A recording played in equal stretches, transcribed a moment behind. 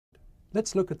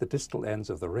Let's look at the distal ends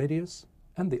of the radius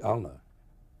and the ulna.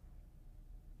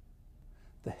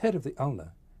 The head of the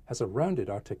ulna has a rounded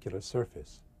articular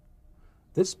surface.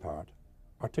 This part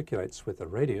articulates with the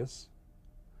radius.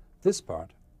 This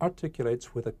part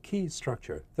articulates with a key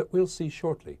structure that we'll see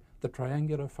shortly, the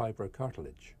triangular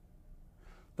fibrocartilage.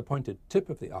 The pointed tip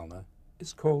of the ulna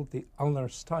is called the ulnar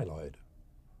styloid.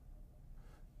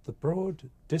 The broad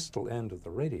distal end of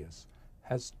the radius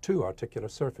has two articular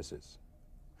surfaces.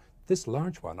 This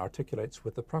large one articulates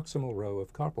with the proximal row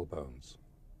of carpal bones.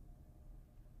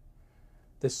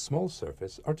 This small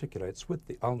surface articulates with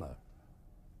the ulna.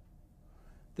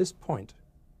 This point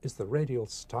is the radial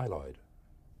styloid.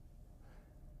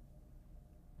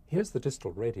 Here's the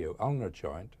distal radio-ulnar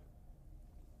joint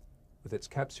with its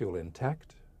capsule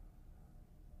intact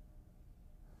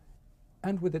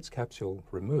and with its capsule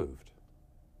removed.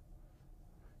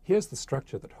 Here's the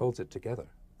structure that holds it together,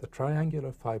 the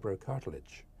triangular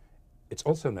fibrocartilage. It's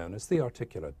also known as the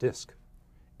articular disc.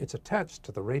 It's attached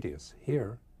to the radius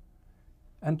here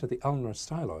and to the ulnar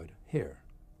styloid here.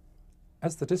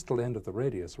 As the distal end of the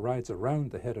radius rides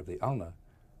around the head of the ulnar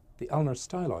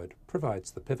styloid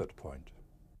provides the pivot point.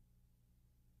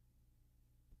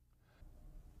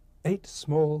 8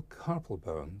 small carpal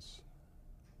bones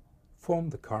form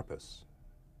the carpus.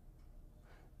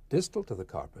 Distal to the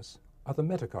carpus are the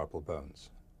metacarpal bones,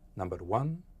 numbered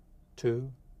 1,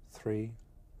 2, 3,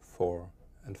 4,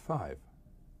 and 5.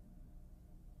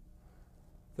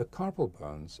 The carpal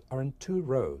bones are in 2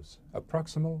 rows, a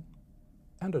proximal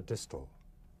and a distal.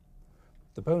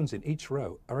 The bones in each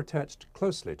row are attached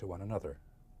closely to one another.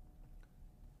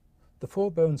 The 4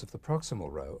 bones of the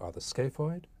proximal row are the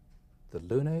scaphoid, the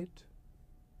lunate,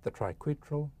 the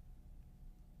triquetral,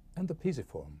 and the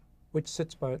pisiform, which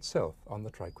sits by itself on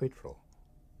the triquetral.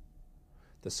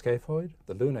 The scaphoid,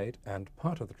 the lunate, and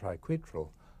part of the triquetral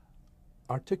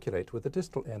articulate with the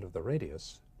distal end of the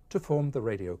radius to form the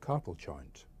radiocarpal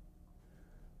joint.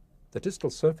 The distal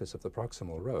surface of the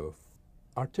proximal row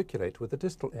articulate with the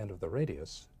distal end of the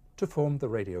radius to form the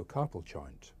radiocarpal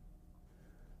joint.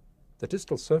 The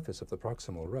distal surface of the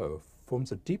proximal row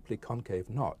forms a deeply concave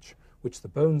notch which the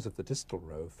bones of the distal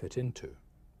row fit into.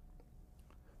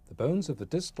 The bones of the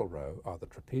distal row are the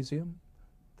trapezium,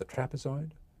 the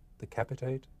trapezoid, the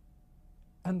capitate,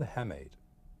 and the hamate.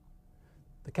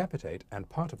 The capitate and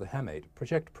part of the hamate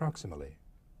project proximally.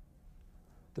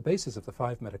 The bases of the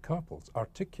 5 metacarpals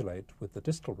articulate with the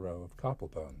distal row of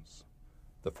carpal bones.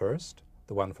 The first,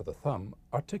 the one for the thumb,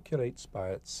 articulates by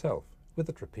itself with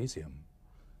the trapezium.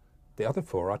 The other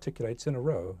 4 articulates in a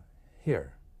row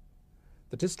here.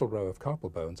 The distal row of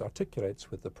carpal bones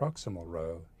articulates with the proximal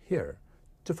row here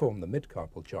to form the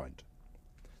midcarpal joint.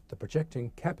 The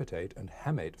projecting capitate and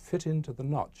hamate fit into the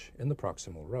notch in the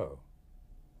proximal row.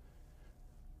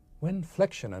 When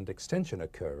flexion and extension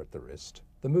occur at the wrist,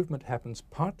 the movement happens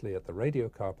partly at the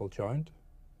radiocarpal joint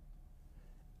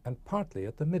and partly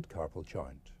at the midcarpal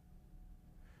joint.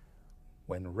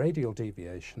 When radial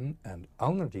deviation and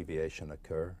ulnar deviation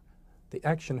occur, the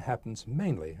action happens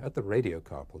mainly at the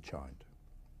radiocarpal joint.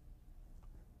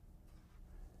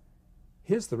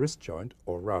 Here's the wrist joint,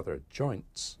 or rather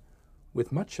joints,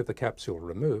 with much of the capsule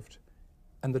removed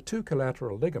and the 2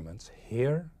 collateral ligaments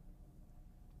here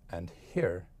and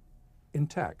here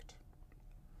intact.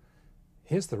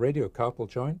 Here's the radiocarpal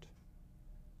joint.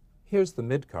 Here's the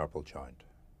midcarpal joint.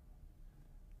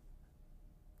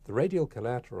 The radial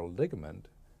collateral ligament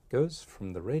goes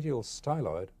from the radial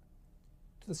styloid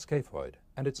to the scaphoid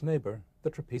and its neighbor,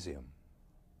 the trapezium.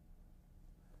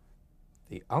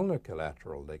 The ulnar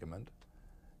collateral ligament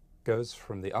goes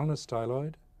from the ulnar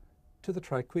styloid to the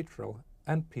triquetral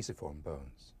and pisiform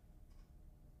bones.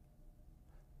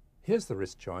 Here's the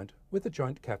wrist joint with the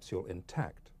joint capsule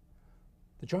intact.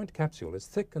 The joint capsule is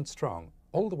thick and strong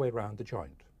all the way around the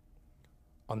joint.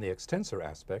 On the extensor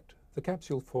aspect, the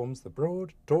capsule forms the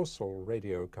broad dorsal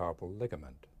radiocarpal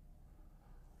ligament.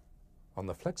 On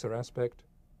the flexor aspect,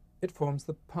 it forms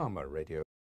the palmar radiocarpal